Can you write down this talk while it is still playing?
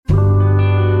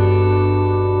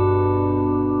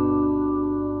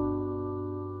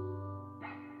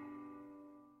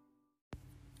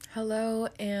Hello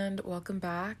and welcome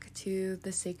back to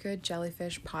the Sacred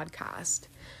Jellyfish podcast.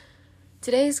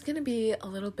 Today's going to be a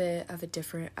little bit of a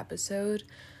different episode,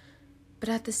 but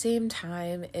at the same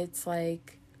time, it's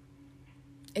like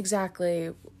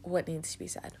exactly what needs to be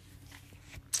said.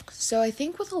 So I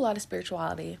think with a lot of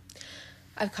spirituality,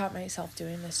 I've caught myself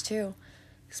doing this too,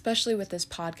 especially with this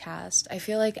podcast. I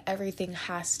feel like everything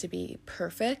has to be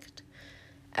perfect.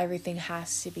 Everything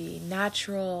has to be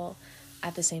natural.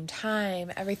 At the same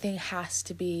time, everything has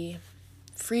to be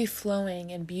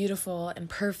free-flowing and beautiful and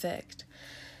perfect.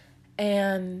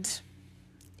 And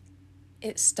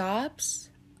it stops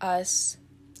us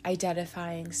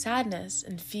identifying sadness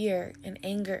and fear and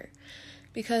anger,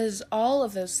 because all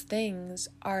of those things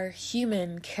are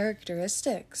human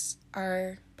characteristics,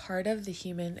 are part of the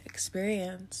human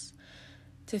experience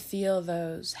to feel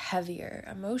those heavier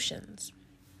emotions.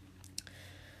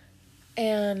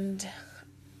 And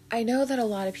I know that a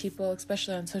lot of people,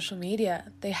 especially on social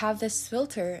media, they have this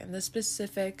filter and this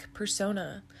specific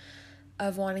persona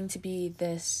of wanting to be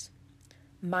this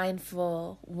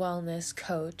mindful wellness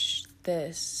coach,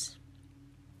 this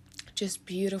just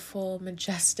beautiful,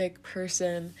 majestic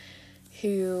person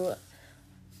who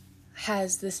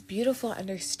has this beautiful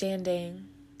understanding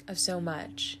of so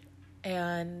much.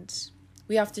 And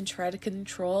we often try to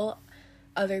control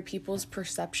other people's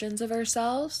perceptions of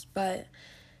ourselves, but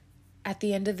at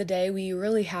the end of the day, we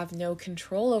really have no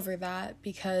control over that,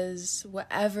 because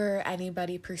whatever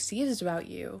anybody perceives about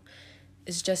you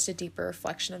is just a deeper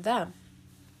reflection of them.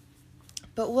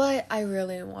 But what I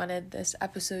really wanted this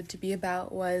episode to be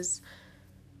about was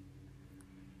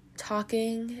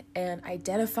talking and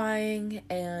identifying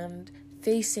and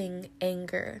facing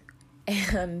anger,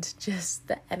 and just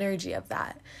the energy of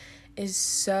that is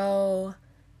so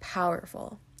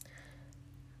powerful.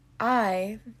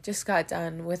 I just got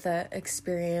done with a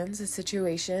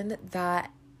situation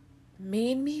that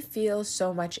made me feel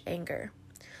so much anger.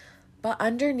 But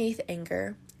underneath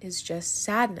anger is just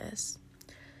sadness.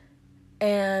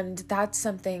 And that's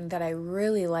something that I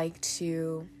really like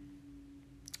to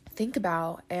think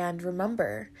about and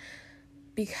remember,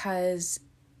 because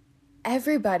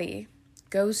everybody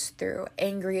goes through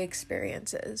angry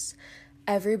experiences.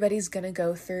 Everybody's going to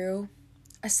go through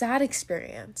a sad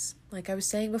experience. Like I was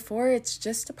saying before, it's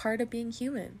just a part of being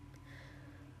human.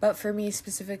 But for me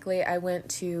specifically, I went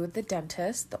to the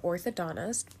dentist, the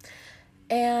orthodontist,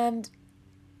 and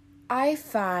I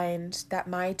find that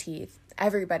my teeth,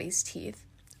 everybody's teeth,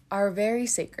 are very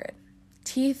sacred.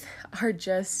 Teeth are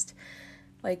just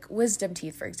like wisdom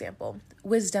teeth, for example.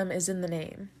 Wisdom is in the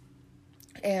name.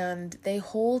 And they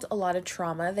hold a lot of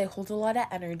trauma. They hold a lot of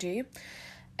energy.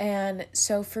 And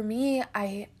so for me,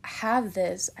 I have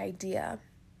this idea.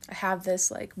 I have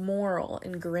this like moral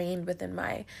ingrained within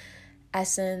my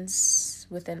essence,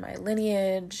 within my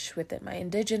lineage, within my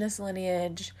indigenous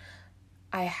lineage.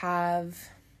 I have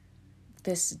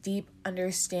this deep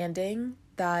understanding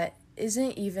that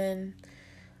isn't even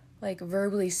like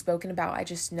verbally spoken about. I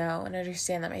just know and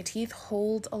understand that my teeth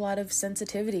hold a lot of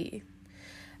sensitivity.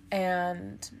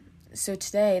 And so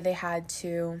today they had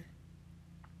to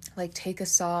take a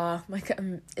saw,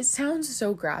 it sounds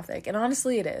so graphic, and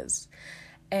honestly it is.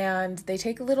 And they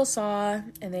take a little saw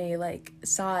and they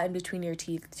saw in between your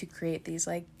teeth to create these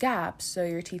gaps so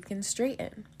your teeth can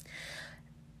straighten.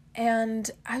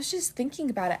 And I was just thinking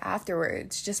about it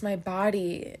afterwards, just my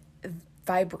body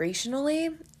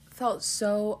vibrationally felt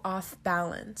so off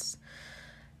balance.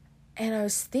 And I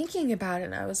was thinking about it,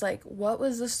 and I was like, what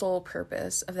was the sole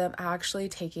purpose of them actually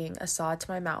taking a saw to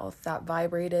my mouth that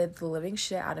vibrated the living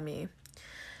shit out of me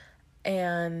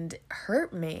and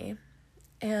hurt me?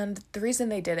 And the reason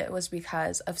they did it was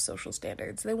because of social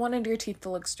standards. They wanted your teeth to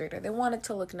look straighter. They wanted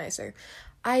to look nicer.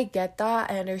 I get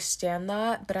that. I understand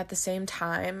that. But at the same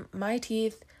time, my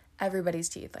teeth, everybody's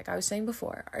teeth, like I was saying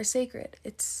before, are sacred.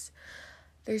 It's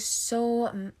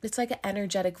like an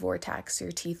energetic vortex,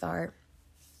 your teeth are.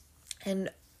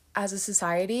 And as a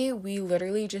society, we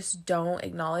literally just don't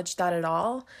acknowledge that at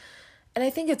all. And I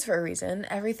think it's for a reason.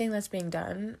 Everything that's being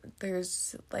done,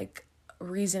 there's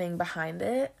reasoning behind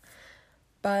it.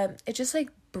 But it just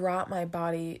brought my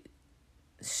body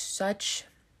I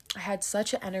had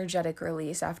such an energetic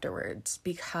release afterwards,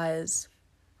 because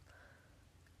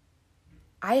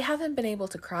I haven't been able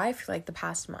to cry for the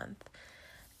past month.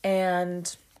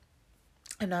 And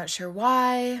I'm not sure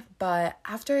why, but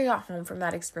after I got home from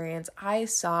that experience, I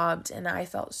sobbed and I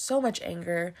felt so much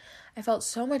anger. I felt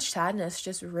so much sadness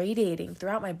just radiating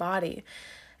throughout my body.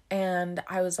 And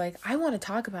I was like, I want to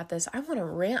talk about this. I want to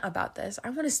rant about this.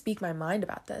 I want to speak my mind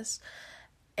about this.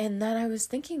 And then I was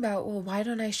thinking about, well, why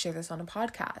don't I share this on a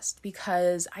podcast?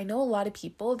 Because I know a lot of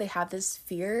people, they have this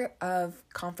fear of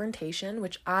confrontation,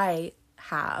 which I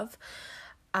have.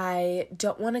 I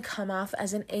don't want to come off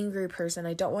as an angry person.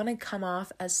 I don't want to come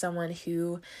off as someone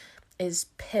who is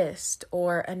pissed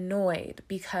or annoyed,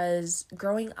 because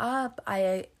growing up,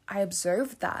 I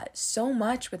observed that so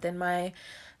much within my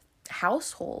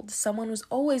household. Someone was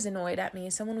always annoyed at me,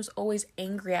 someone was always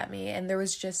angry at me, and there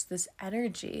was just this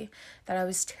energy that I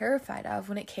was terrified of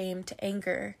when it came to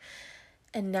anger.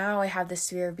 And now I have this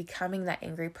fear of becoming that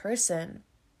angry person.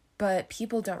 But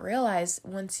people don't realize,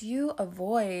 once you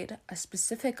avoid a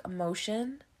specific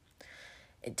emotion,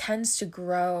 it tends to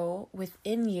grow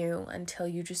within you until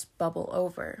you just bubble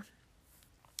over.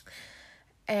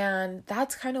 And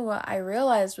that's kind of what I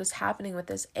realized was happening with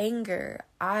this anger.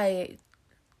 I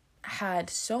had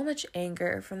so much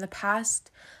anger from the past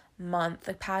month,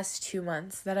 the past 2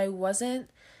 months, that I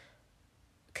wasn't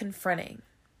confronting.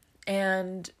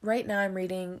 And right now I'm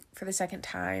reading for the second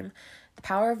time The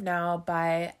Power of Now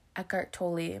by Eckhart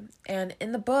Tolle. And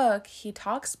in the book, he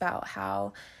talks about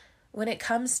how when it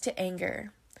comes to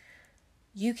anger,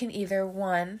 you can either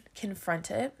 1,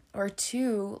 confront it, or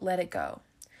 2, let it go.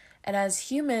 And as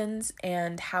humans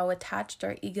and how attached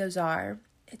our egos are,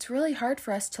 it's really hard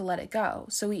for us to let it go.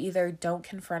 So we either don't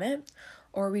confront it,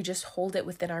 or we just hold it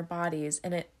within our bodies,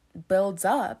 and it builds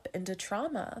up into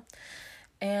trauma.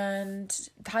 And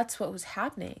that's what was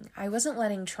happening. I wasn't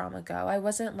letting trauma go. I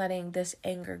wasn't letting this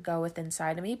anger go within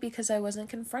inside of me because I wasn't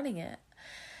confronting it.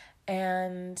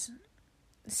 And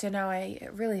so now I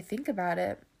really think about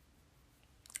it.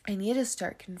 I need to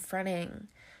start confronting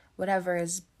whatever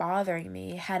is bothering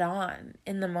me head on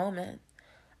in the moment.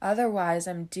 Otherwise,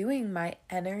 I'm doing my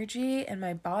energy and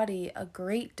my body a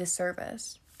great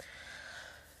disservice.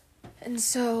 And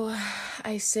so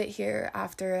I sit here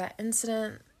after that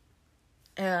incident,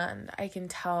 and I can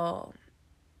tell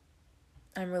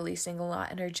I'm releasing a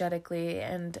lot energetically,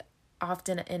 and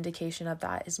often an indication of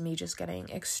that is me just getting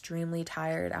extremely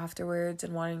tired afterwards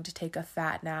and wanting to take a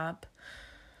fat nap.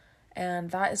 And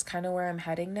that is kind of where I'm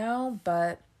heading now,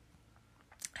 but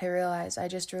I realized I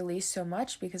just released so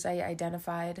much because I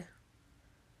identified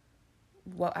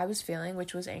what I was feeling,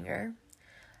 which was anger.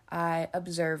 I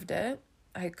observed it.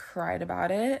 I cried about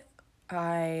it.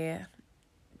 I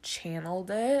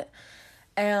channeled it.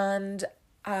 And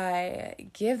I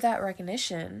give that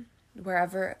recognition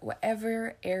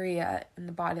whatever area in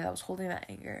the body that was holding that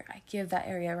anger, I give that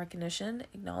area recognition,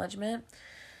 acknowledgement,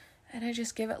 and I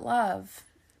just give it love.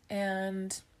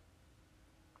 And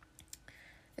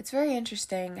it's very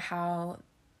interesting how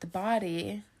the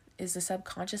body is the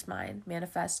subconscious mind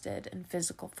manifested in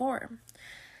physical form.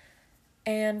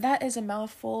 And that is a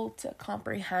mouthful to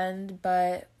comprehend,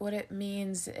 but what it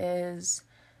means is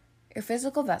your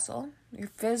physical vessel, your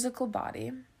physical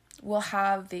body, will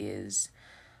have these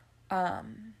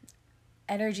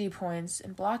energy points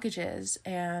and blockages,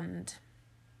 and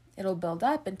it'll build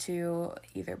up into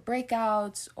either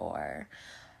breakouts or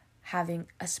having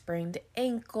a sprained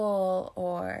ankle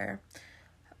or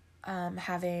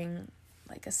having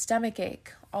like a stomach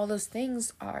ache. All those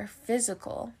things are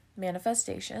physical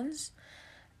manifestations,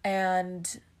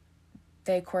 and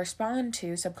they correspond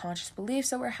to subconscious beliefs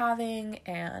that we're having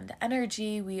and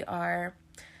energy we are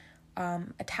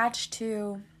attached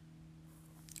to.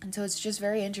 And so it's just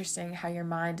very interesting how your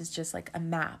mind is just like a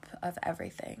map of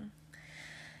everything.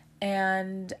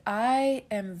 And I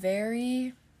am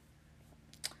very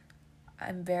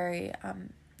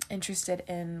interested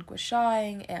in gua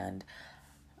shaing and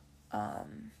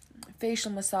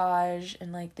facial massage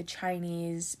and like the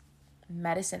Chinese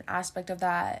medicine aspect of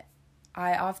that.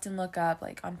 I often look up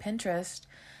like on Pinterest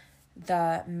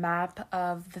the map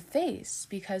of the face,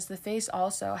 because the face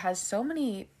also has so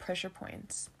many pressure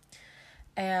points.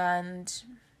 And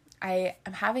I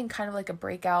am having kind of like a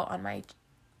breakout on my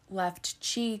left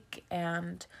cheek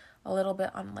and a little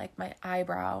bit on like my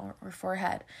eyebrow or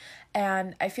forehead.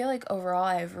 And I feel like overall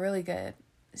I have really good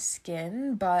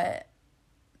skin, but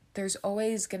there's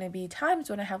always going to be times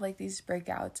when I have like these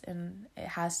breakouts, and it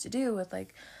has to do with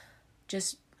like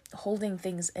just holding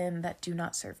things in that do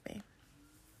not serve me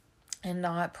and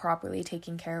not properly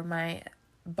taking care of my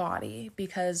body,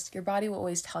 because your body will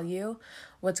always tell you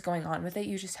what's going on with it.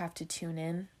 You just have to tune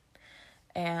in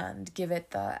and give it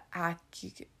the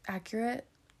accurate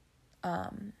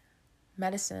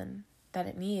medicine that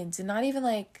it needs. And not even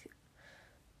like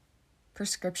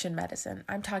prescription medicine.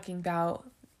 I'm talking about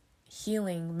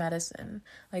healing medicine,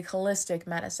 like holistic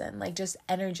medicine, like just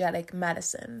energetic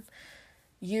medicine.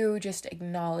 You just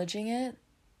acknowledging it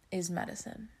is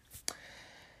medicine.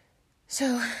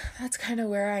 So that's kind of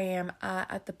where I am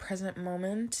at the present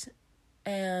moment.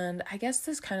 And I guess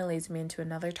this kind of leads me into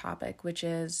another topic, which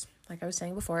is, like I was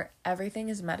saying before, everything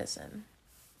is medicine.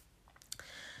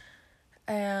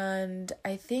 And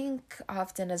I think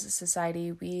often as a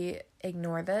society, we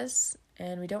ignore this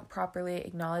and we don't properly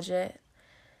acknowledge it.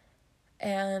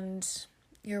 And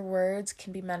your words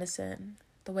can be medicine.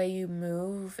 The way you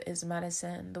move is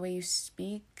medicine. The way you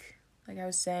speak, like I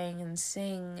was saying, and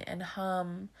sing and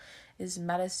hum is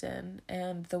medicine.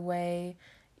 And the way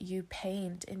you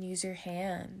paint and use your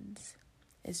hands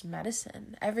is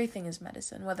medicine. Everything is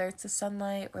medicine, whether it's the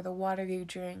sunlight or the water you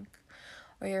drink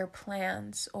or your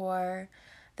plants or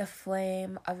the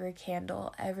flame of your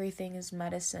candle. Everything is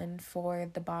medicine for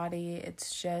the body.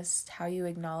 It's just how you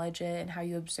acknowledge it and how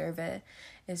you observe it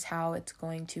is how it's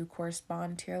going to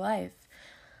correspond to your life.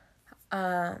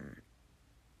 I've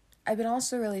been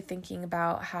also really thinking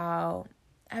about how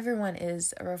everyone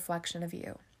is a reflection of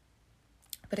you,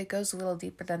 but it goes a little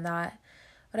deeper than that.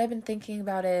 What I've been thinking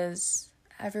about is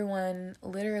everyone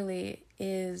literally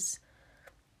is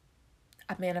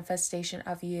a manifestation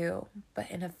of you,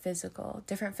 but in a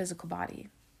different physical body.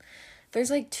 There's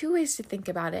like two ways to think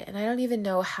about it, and I don't even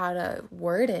know how to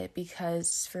word it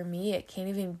because for me, it can't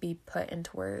even be put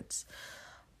into words.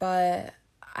 But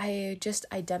I just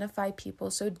identify people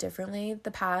so differently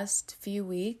the past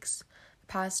week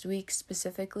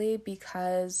specifically,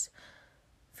 because,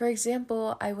 for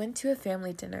example, I went to a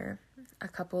family dinner a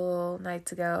couple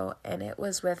nights ago, and it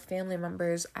was with family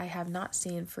members I have not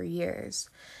seen for years.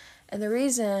 And the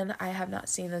reason I have not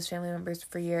seen those family members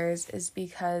for years is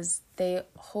because they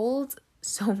hold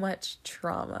so much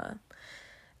trauma.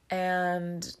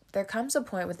 And there comes a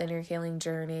point within your healing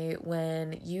journey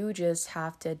when you just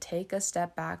have to take a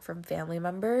step back from family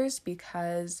members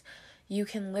because you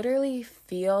can literally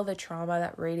feel the trauma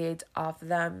that radiates off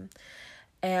them.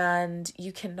 And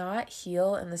you cannot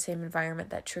heal in the same environment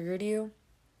that triggered you.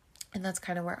 And that's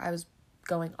kind of where I was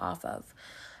going off of.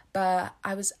 But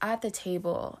I was at the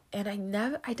table and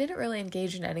I didn't really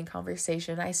engage in any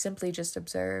conversation. I simply just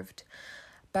observed.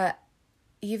 But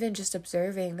even just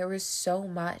observing, there was so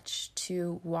much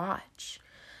to watch.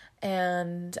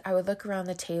 And I would look around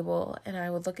the table and I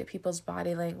would look at people's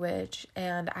body language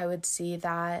and I would see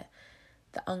that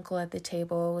the uncle at the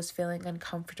table was feeling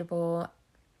uncomfortable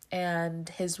and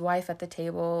his wife at the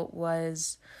table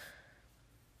was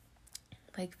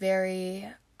like very,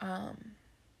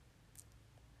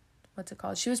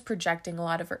 she was projecting a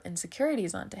lot of her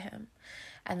insecurities onto him.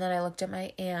 And then I looked at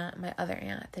my other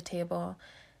aunt at the table,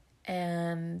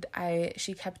 and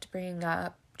she kept bringing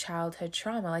up childhood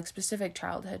trauma, like specific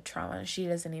childhood trauma. She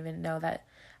doesn't even know that.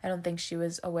 I don't think she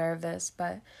was aware of this,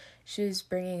 but she was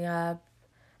bringing up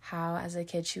how as a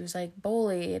kid she was like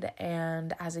bullied,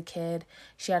 and as a kid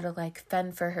she had to like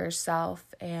fend for herself,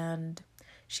 and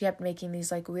she kept making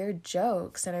these like weird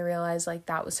jokes, and I realized like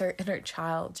that was her inner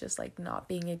child just like not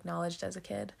being acknowledged as a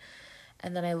kid.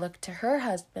 And then I looked to her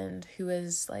husband, who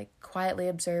was like quietly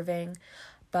observing,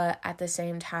 but at the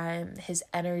same time his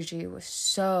energy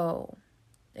was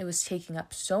it was taking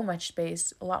up so much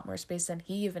space, a lot more space than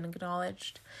he even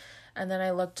acknowledged. And then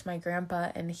I looked to my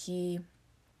grandpa, and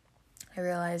I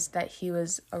realized that he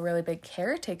was a really big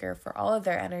caretaker for all of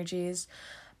their energies.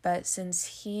 But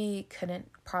since he couldn't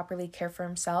properly care for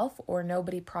himself, or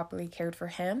nobody properly cared for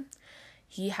him,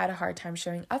 he had a hard time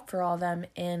showing up for all of them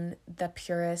in the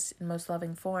purest and most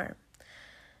loving form.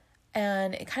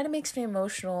 And it kind of makes me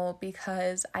emotional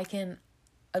because I can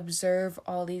observe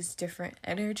all these different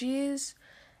energies,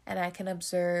 and I can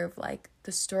observe like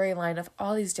the storyline of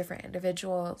all these different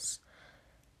individuals.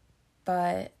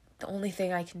 But the only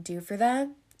thing I can do for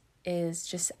them is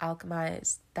just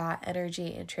alchemize that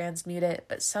energy and transmute it.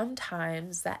 But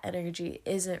sometimes that energy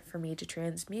isn't for me to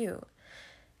transmute.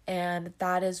 And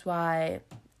that is why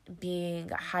being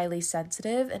highly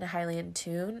sensitive and highly in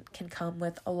tune can come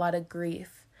with a lot of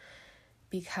grief,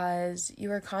 because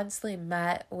you are constantly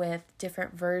met with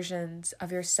different versions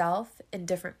of yourself and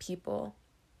different people.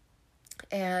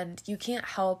 And you can't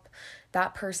help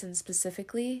that person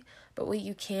specifically, but what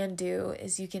you can do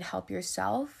is you can help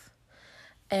yourself,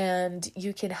 and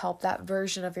you can help that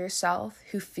version of yourself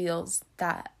who feels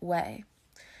that way.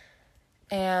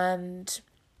 And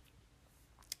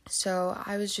so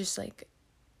I was just like,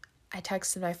 I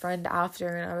texted my friend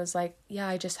after, and I was like, yeah,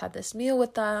 I just had this meal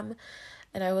with them,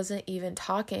 and I wasn't even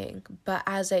talking. But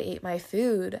as I ate my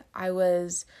food, I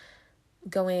was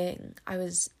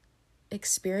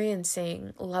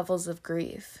experiencing levels of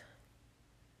grief.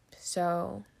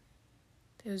 So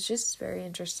it was just very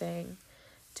interesting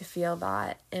to feel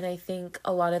that. And I think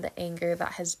a lot of the anger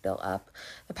that has built up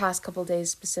the past couple days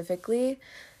specifically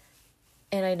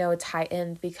and I know it's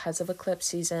heightened because of eclipse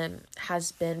season,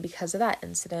 has been because of that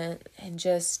incident, and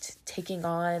just taking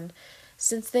on,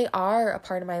 since they are a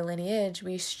part of my lineage,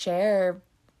 we share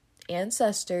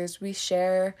ancestors, we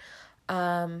share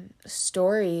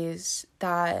stories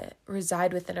that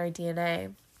reside within our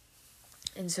DNA.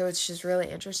 And so it's just really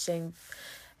interesting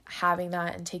having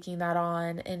that and taking that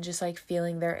on and just like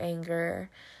feeling their anger.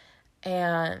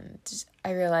 And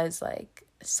I realized like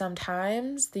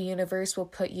sometimes the universe will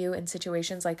put you in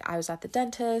situations, like I was at the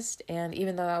dentist, and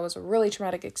even though that was a really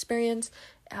traumatic experience,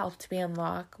 it helped me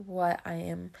unlock what I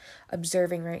am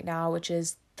observing right now, which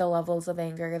is the levels of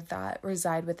anger that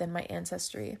reside within my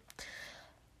ancestry.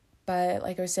 But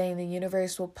like I was saying, the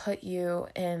universe will put you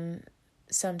in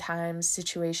sometimes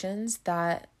situations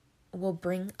that will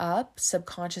bring up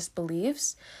subconscious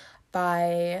beliefs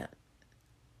by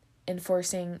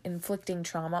inflicting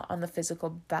trauma on the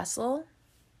physical vessel.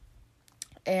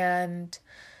 And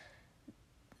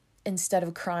instead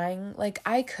of crying, like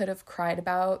I could have cried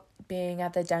about being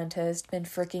at the dentist, been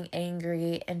freaking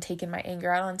angry and taken my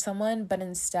anger out on someone, but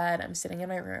instead I'm sitting in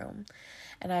my room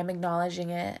and I'm acknowledging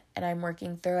it and I'm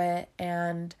working through it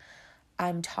and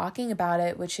I'm talking about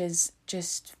it, which is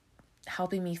just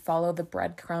helping me follow the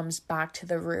breadcrumbs back to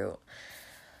the root.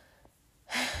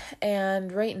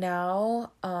 And right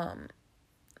now,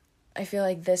 I feel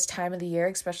like this time of the year,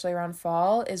 especially around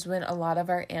fall, is when a lot of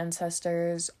our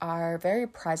ancestors are very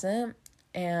present,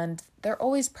 and they're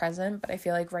always present, but I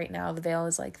feel like right now the veil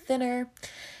is like thinner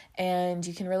and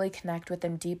you can really connect with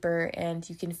them deeper and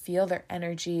you can feel their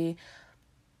energy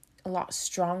a lot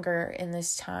stronger in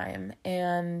this time.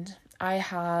 And I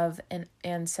have an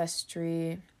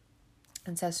ancestral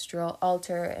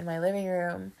altar in my living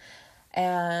room,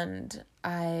 and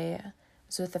I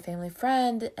was with a family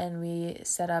friend and we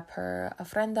set up her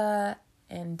ofrenda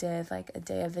and did like a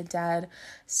Day of the Dead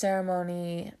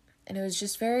ceremony, and it was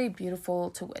just very beautiful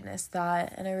to witness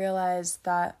that. And I realized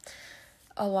that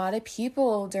a lot of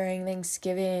people during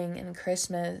Thanksgiving and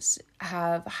Christmas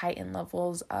have heightened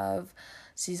levels of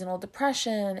seasonal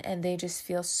depression, and they just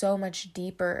feel so much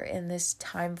deeper in this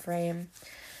time frame.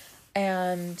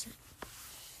 And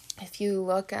if you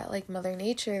look at like Mother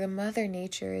Nature, the Mother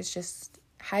Nature is just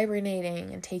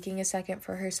hibernating and taking a second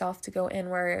for herself to go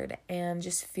inward and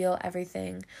just feel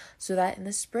everything, so that in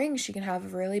the spring she can have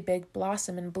a really big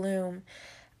blossom and bloom.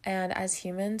 And as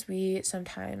humans, we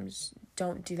sometimes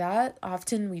don't do that.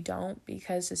 Often we don't,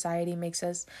 because society makes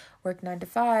us work 9 to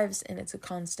 5s and it's a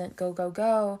constant go, go,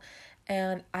 go.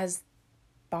 And as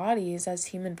bodies, as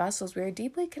human vessels, we are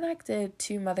deeply connected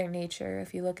to Mother Nature.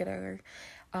 If you look at our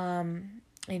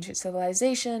ancient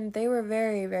civilization, they were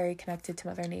very, very connected to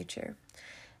Mother Nature.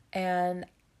 And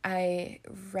I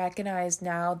recognize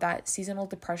now that seasonal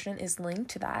depression is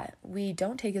linked to that. We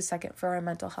don't take a second for our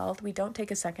mental health. We don't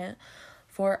take a second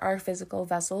for our physical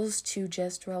vessels to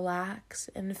just relax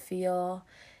and feel.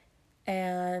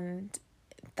 And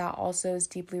that also is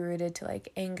deeply rooted to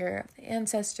like anger of the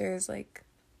ancestors. Like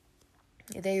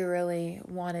they really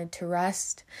wanted to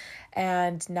rest,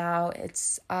 and now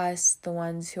it's us, the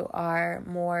ones who are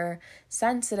more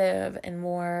sensitive and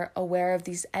more aware of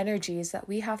these energies, that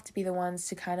we have to be the ones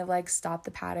to kind of like stop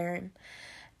the pattern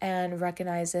and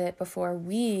recognize it before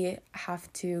we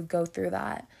have to go through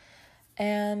that.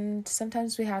 And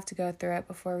sometimes we have to go through it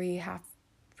before we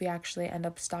actually end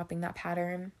up stopping that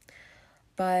pattern.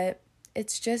 But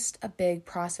it's just a big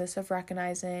process of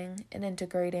recognizing and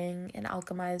integrating and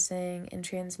alchemizing and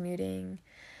transmuting.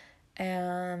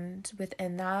 And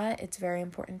within that, it's very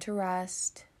important to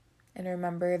rest and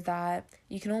remember that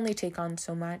you can only take on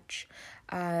so much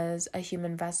as a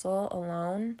human vessel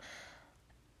alone,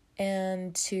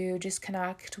 and to just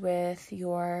connect with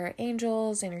your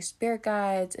angels and your spirit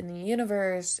guides and the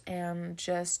universe and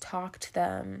just talk to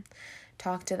them,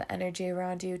 talk to the energy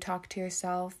around you, talk to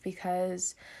yourself,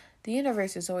 because the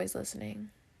universe is always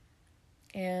listening,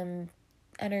 and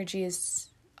energy is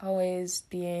always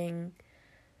being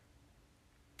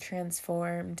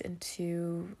transformed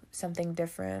into something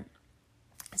different.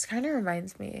 This kind of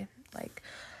reminds me, like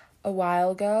a while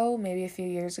ago, maybe a few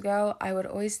years ago, I would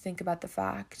always think about the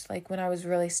fact, like when I was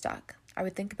really stuck, I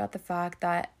would think about the fact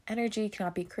that energy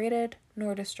cannot be created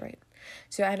nor destroyed.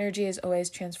 So energy is always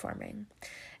transforming.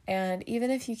 And even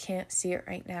if you can't see it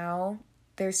right now,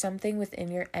 there's something within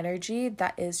your energy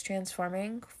that is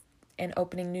transforming and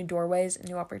opening new doorways and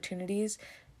new opportunities,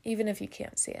 even if you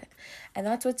can't see it. And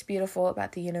that's what's beautiful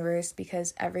about the universe,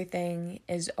 because everything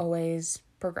is always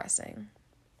progressing.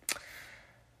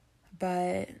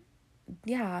 But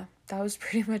yeah, that was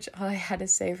pretty much all I had to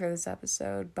say for this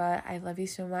episode. But I love you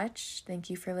so much. Thank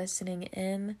you for listening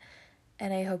in.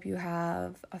 And I hope you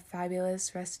have a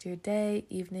fabulous rest of your day,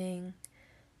 evening,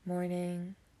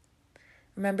 morning.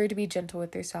 Remember to be gentle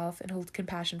with yourself and hold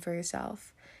compassion for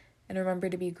yourself. And remember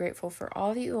to be grateful for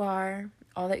all that you are,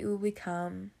 all that you will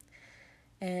become.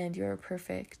 And you're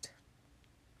perfect.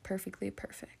 Perfectly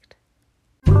perfect.